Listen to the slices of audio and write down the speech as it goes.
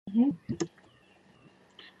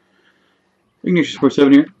Ignition Sports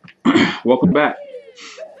 7 here. Welcome back.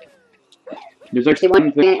 There's actually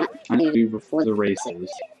one thing I need to do before the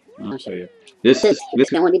races. I'll show you. This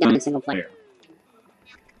can only be done in single player.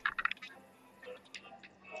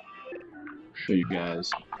 Show you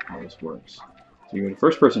guys how this works. So you go to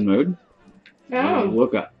first person mode. Oh.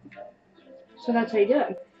 Look up. So that's how you do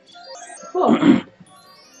it. Cool.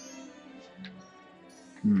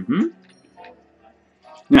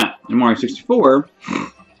 Now, in Mario 64,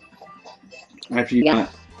 after you got,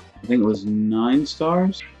 I think it was 9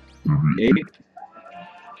 stars, 8,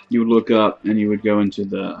 you would look up and you would go into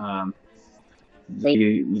the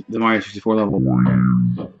Mario 64 level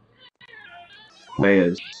 1.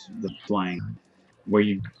 Is the flying, where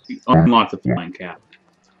you unlock the flying cap.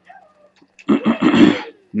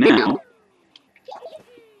 Now,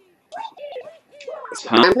 it's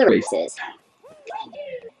time for the races.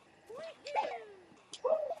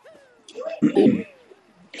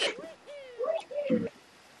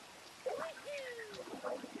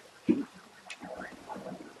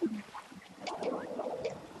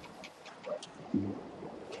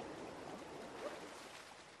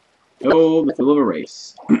 Oh, the thrill of a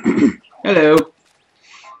race. Hello.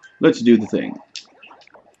 Let's do the thing.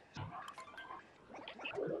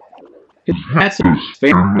 That's a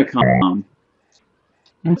Famicom.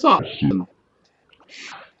 That's awesome.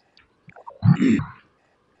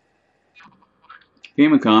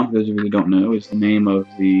 Famicom, for those of you who don't know, is the name of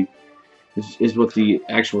the is what the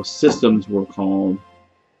actual systems were called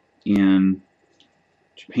in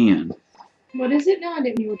Japan. What is it now? I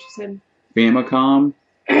didn't hear what you said. Famicom.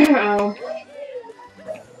 Oh.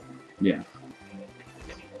 Yeah.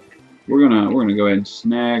 We're gonna go ahead and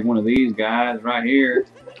snag one of these guys right here.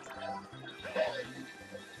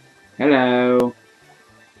 Hello.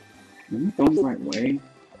 Am I going the right way?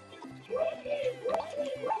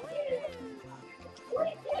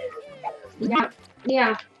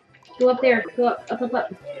 Yeah. Go up there. Go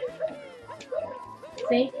up.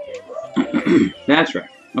 See? That's right.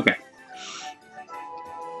 Okay.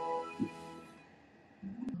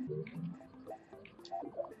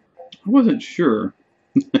 I wasn't sure.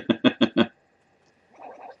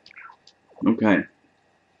 Okay.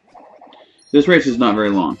 This race is not very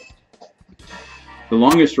long. The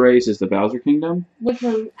longest race is the Bowser Kingdom. Which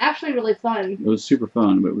was actually really fun. It was super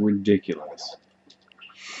fun, but ridiculous.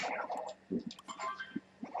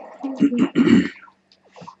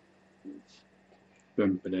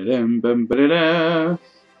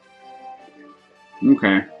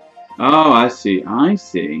 Okay. Oh, I see.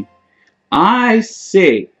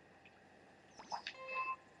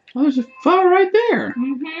 Oh, there's a fire right there.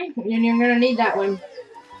 And you're gonna need that one.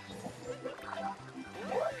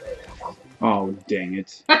 Oh, dang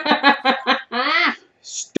it.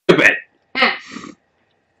 Stupid.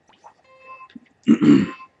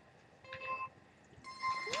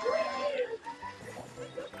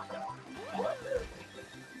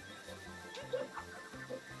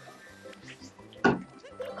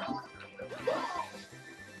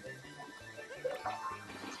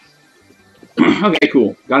 Okay,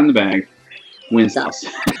 cool. Got in the bag. Wins us.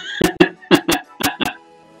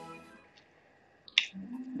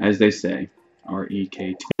 As they say.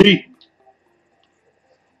 R-E-K-T.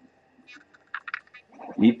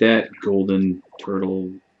 Eat that golden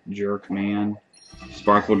turtle jerk, man.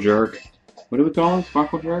 Sparkle jerk. What do we call it?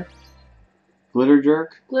 Sparkle jerk? Glitter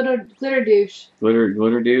jerk? Glitter douche.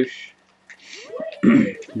 Glitter douche.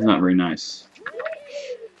 It's not very nice.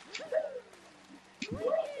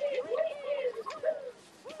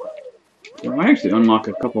 Well, I actually unlock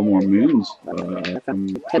a couple more moons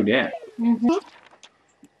from Kodak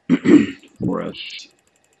for us.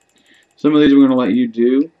 Some of these we're going to let you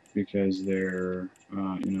do because they're,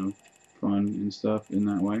 you know, fun and stuff in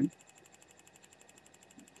that way.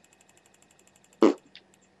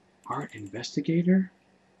 Art investigator?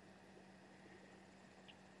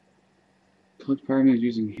 Collect pyramids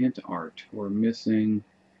using hint art. We're missing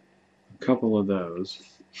a couple of those.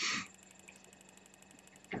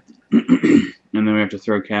 And then we have to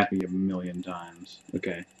throw Cappy 1,000,000 times.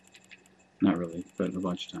 Okay. Not really, but a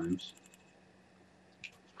bunch of times.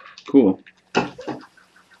 Cool.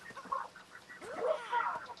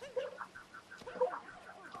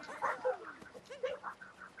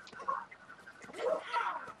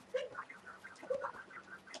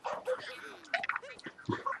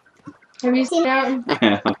 Have you seen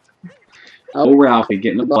that? Oh, Ralphie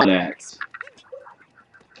getting the blood axe.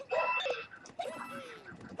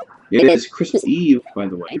 It is Christmas Eve, by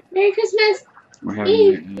the way. Merry Christmas! We're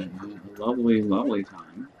having a lovely, lovely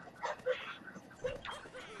time.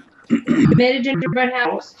 We made a gingerbread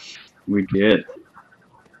house. We did.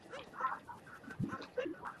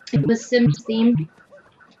 It was Sims themed.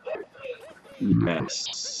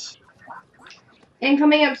 Yes. And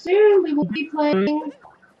coming up soon, we will be playing.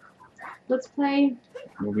 Let's play.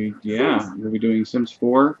 We'll be doing Sims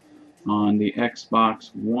 4 on the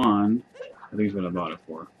Xbox One. I think is what I bought it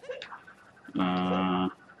for.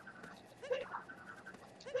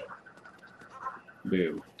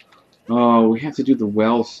 Boo. Oh, we have to do the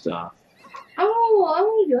well stuff. Oh, I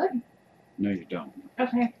want to do it. No, you don't.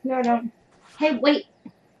 Okay, no, I don't. Hey, wait.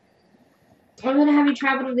 I'm gonna have you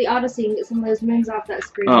travel to the Odyssey and get some of those moons off that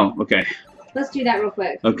screen. Oh, okay. Let's do that real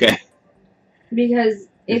quick. Okay. Because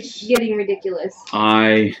it's getting ridiculous.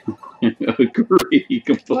 I agree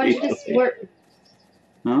completely. Why don't you just work?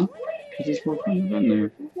 Huh? Just work in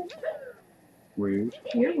there. Rude.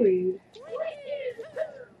 You're rude.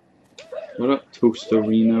 What up,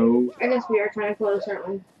 Toasterino? I guess we are kind of close, aren't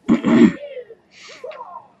we?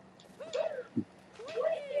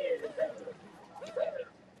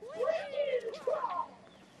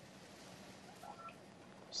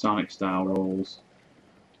 Sonic style rolls.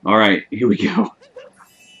 Alright, here we go.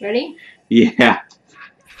 Ready? Yeah.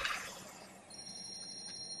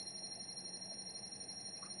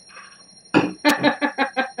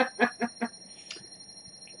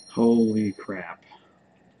 Holy crap.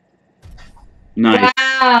 Nice.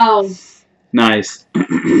 Wow. Nice.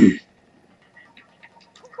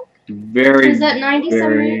 Very. Was that 90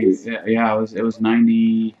 very, some yeah, it was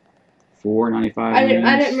 94, 95 I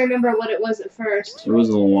didn't remember what it was at first. It was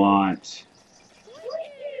a lot.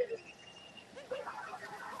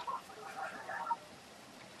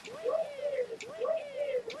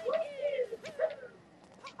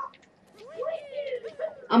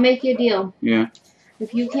 I'll make you a deal. Yeah.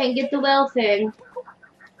 If you can't get the well thing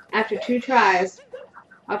after 2 tries,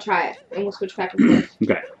 I'll try it, and we'll switch back and forth.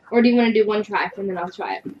 Okay. Or do you want to do 1 try, and then I'll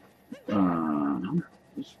try it?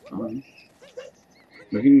 It's fine.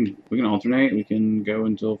 We can alternate. We can go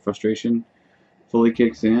until frustration fully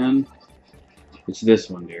kicks in. It's this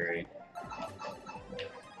one, dearie.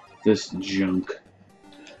 This junk.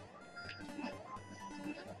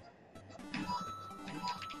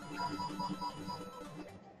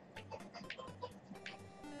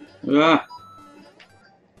 Ah!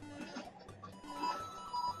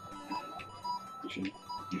 I should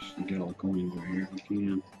get all the coins right here if we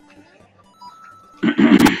can.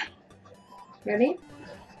 Ready?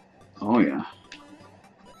 Oh, yeah.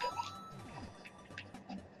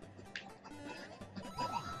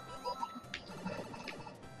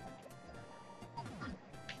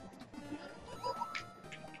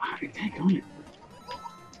 Dang on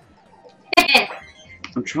it.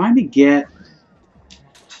 I'm trying to get...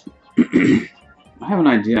 I have an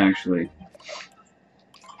idea, actually.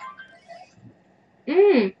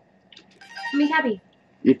 Make me happy.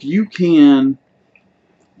 If you can...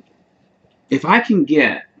 If I can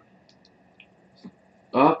get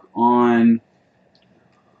up on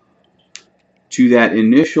to that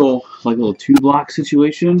initial, like, little 2-block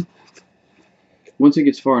situation, once it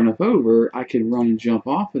gets far enough over, I can run and jump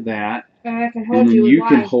off of that, And I can hold and then you with you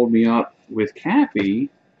can Y. hold me up with Cappy.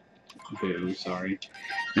 Boo, sorry.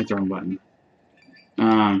 That's the wrong button.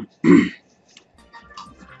 And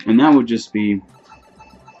that would just be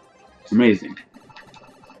amazing.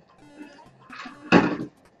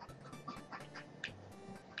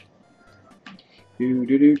 Do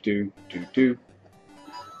do do do do do.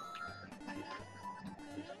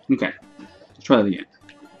 Okay, let's try that again.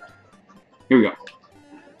 Here we go.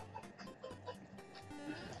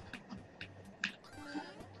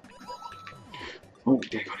 Oh,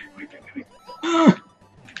 dang on it! Wait.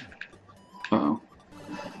 Uh-oh.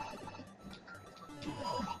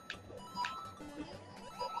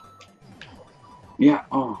 Yeah.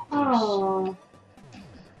 Oh. Oh.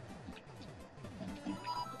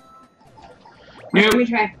 Nope. Let me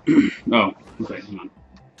try. Oh, okay, hang on.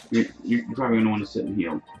 You're probably going to want to sit and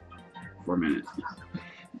heal for a minute.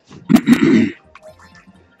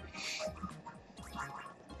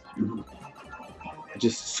 I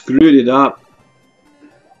just screwed it up.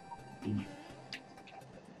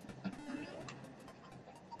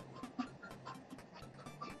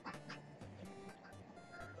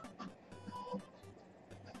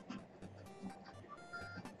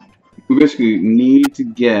 We basically need to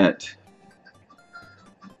get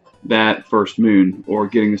that first moon, or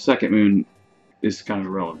getting the second moon is kind of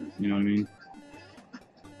irrelevant. You know what I mean?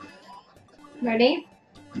 Ready?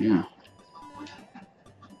 Yeah.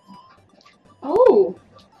 Oh,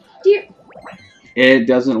 dear. It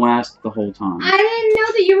doesn't last the whole time. I didn't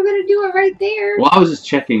know that you were going to do it right there. Well, I was just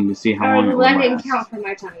checking to see how long it would that last. didn't count for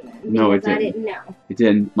my time then. No, it because didn't. I didn't know. It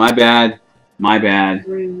didn't. My bad. My bad.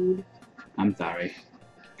 Rude. I'm sorry.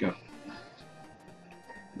 Go.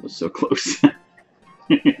 That was so close.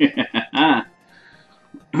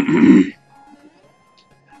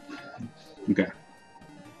 Okay.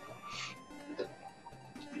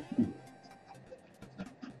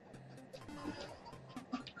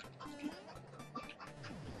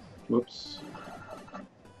 Whoops.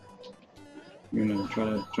 You're gonna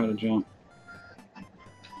try to jump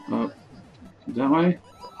up that way.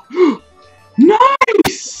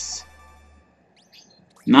 Nice!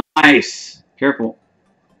 Nice! Careful.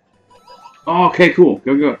 Oh, okay, cool.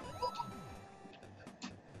 Go.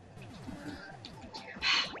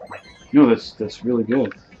 No, that's really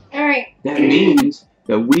good. Alright. That means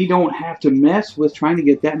that we don't have to mess with trying to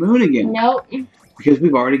get that moon again. Nope. Because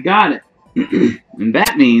we've already got it. And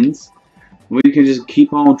that means we can just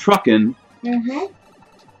keep on trucking. Mm-hmm.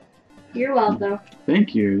 You're welcome.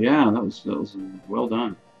 Thank you. Yeah, that was well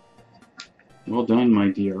done. Well done, my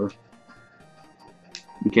dear.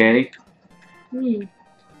 Okay.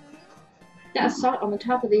 That salt on the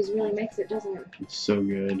top of these really makes it, doesn't it? It's so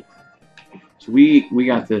good. So we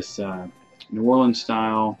got this New Orleans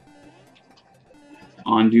style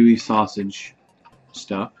andouille sausage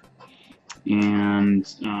stuff, and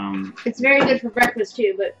it's very good for breakfast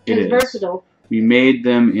too, but it's versatile. We made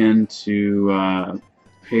them into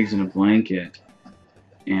pigs in a blanket,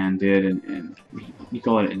 and did an you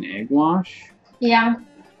call it an egg wash? Yeah,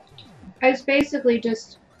 it's basically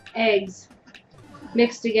just eggs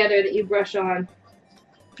mixed together that you brush on.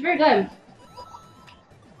 It's very good.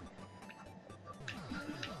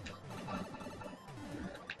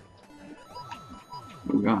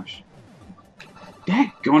 Oh gosh.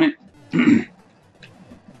 Daggone it.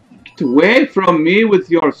 Get away from me with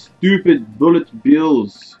your stupid bullet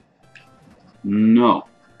bills. No.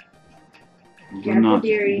 Do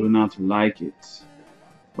not like it.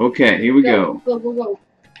 Okay, here we go. Go.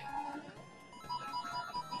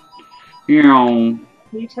 You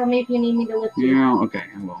You tell me if you need me to lift you. Yeah, okay,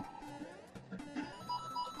 I will.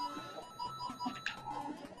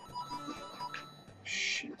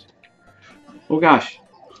 Shit. Oh gosh.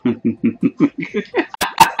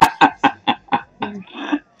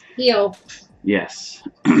 Heal. Yes.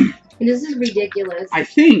 This is ridiculous. I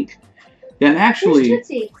think that actually. Where's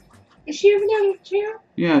Tootsie? Is she over down the chair?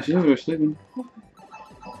 Yeah, she's over there sleeping.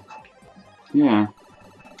 Yeah.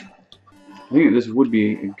 I think this would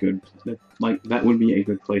be a good, that would be a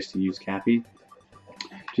good place to use Cappy.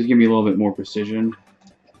 Just give me a little bit more precision.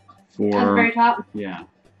 For at the very top. Yeah.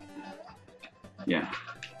 Yeah.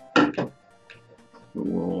 But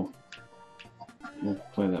we'll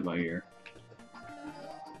play that by ear.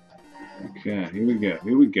 Okay, here we go.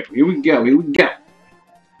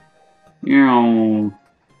 No.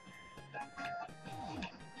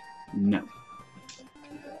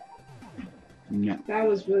 No. That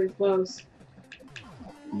was really close.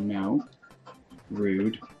 No.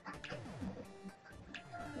 Rude.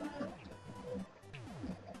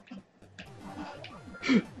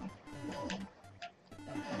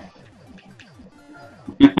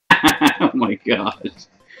 Oh my gosh.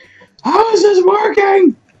 How is this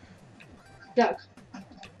working? Duck.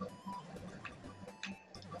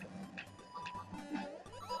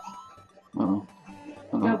 Uh-oh.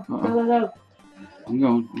 Go.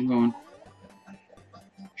 I'm going.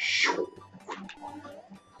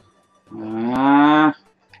 Ah.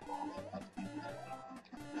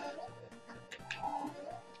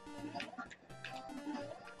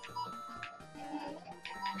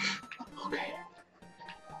 Okay.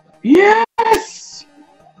 Yes!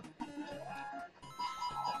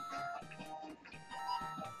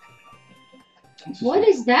 What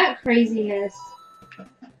is that craziness?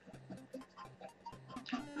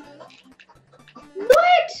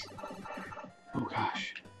 What? Oh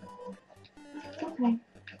gosh. Okay.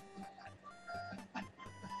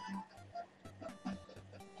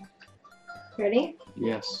 Ready?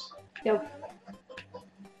 Yes. Go.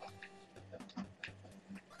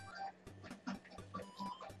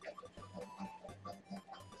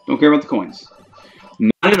 Don't care about the coins.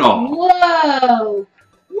 Not at all. Whoa!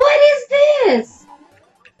 What is this?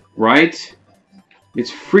 Right?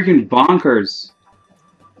 It's freaking bonkers.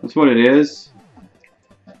 That's what it is.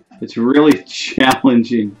 It's really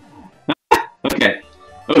challenging. Okay.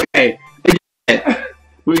 Okay.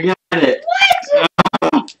 We got it.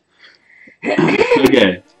 What?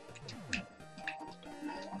 Okay.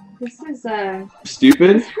 This is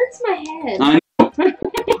stupid. This hurts my head. I know.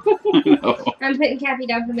 I know. I'm putting Cappy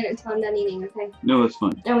down for a minute until I'm done eating, okay? No, that's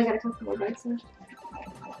fine. Oh, we got a couple more bites left.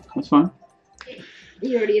 That's fine.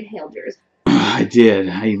 You already inhaled yours. I did.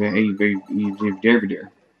 I ate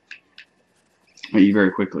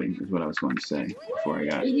very quickly, is what I was going to say before I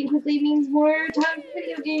got. Eating quickly means more time for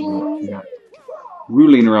video games.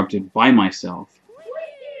 Rudely interrupted by myself.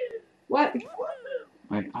 What?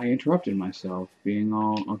 I interrupted myself, being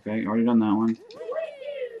all... Okay, already done that one.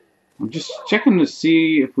 I'm just checking to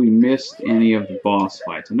see if we missed any of the boss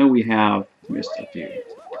fights. I know we have missed a few.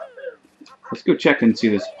 Let's go check and see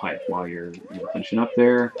this pipe while you're finishing up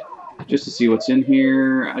there. Just to see what's in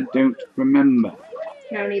here. I don't remember.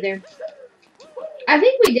 I don't either. I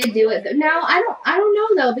think we did do it. No, I don't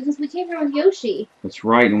know though, because we came here with Yoshi. That's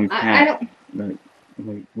right, and we I passed.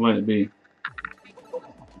 Wait, let it be.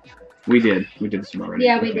 We did. We did this one already.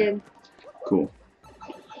 Yeah, we did. Cool.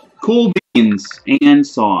 Cool beans and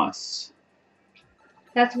sauce.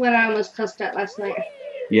 That's what I almost cussed at last night.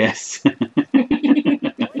 Yes.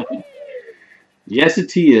 Yes,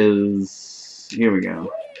 it is. Here we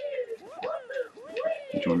go.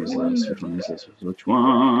 Which one is this? Which one is this? Which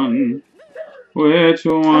one? Which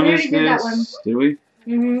one is this? That one. Did we?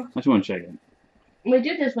 Mm-hmm. I just want to check it. We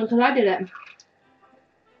did this one because I did it.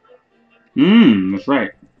 That's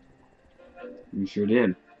right. We sure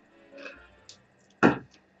did.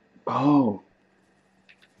 Oh.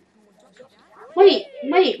 Wait.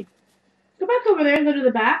 Go back over there and go to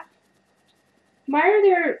the back. Where's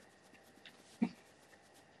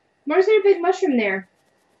there a big mushroom there?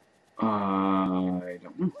 I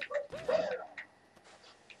don't know.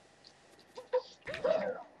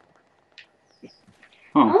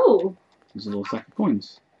 Huh. Oh. There's a little sack of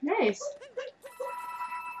coins. Nice.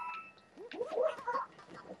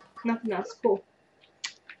 Nothing else. Cool.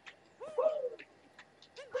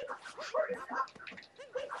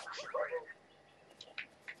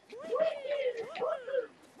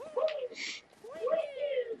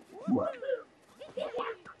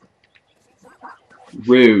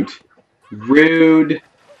 Rude. Rude.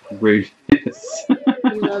 Rudeness.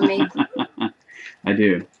 You love me. I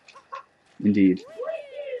do. Indeed.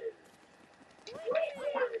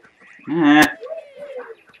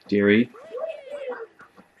 Dearie.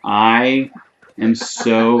 I am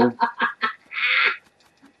so...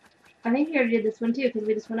 I think we already did this one too, because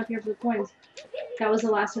we just went up here for the coins. That was the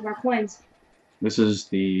last of our coins. This is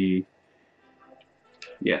the...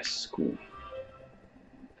 Yes, cool.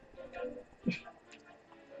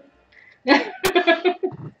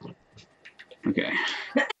 Okay.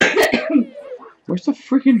 Where's the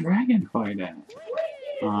freaking dragon fight at?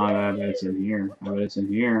 Oh, I bet it's in here. I bet it's in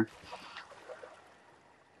here.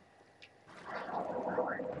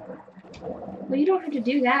 Well, you don't have to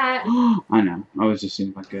do that. I know. I was just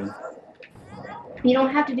seeing if I could. You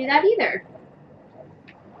don't have to do that either.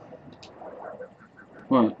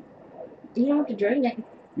 What? You don't have to drain it.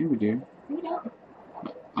 Yeah, we do. No, you don't.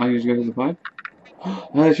 I'll just go to the pipe?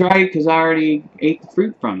 That's right, because I already ate the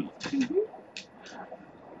fruit from it. Mm-hmm.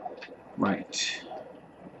 Right.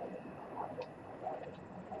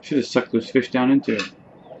 Should have sucked those fish down into it.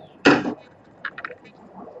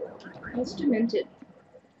 That's demented.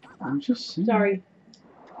 I'm just saying. Sorry.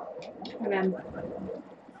 My bad.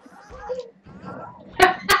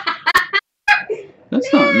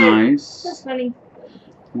 That's not nice. That's funny.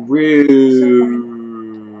 Rude.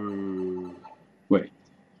 Wait.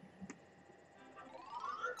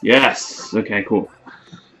 Yes. Okay, cool.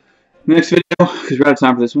 Next video, because we're out of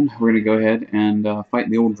time for this one, we're going to go ahead and fight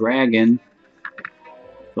the old dragon.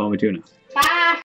 Follow me to now.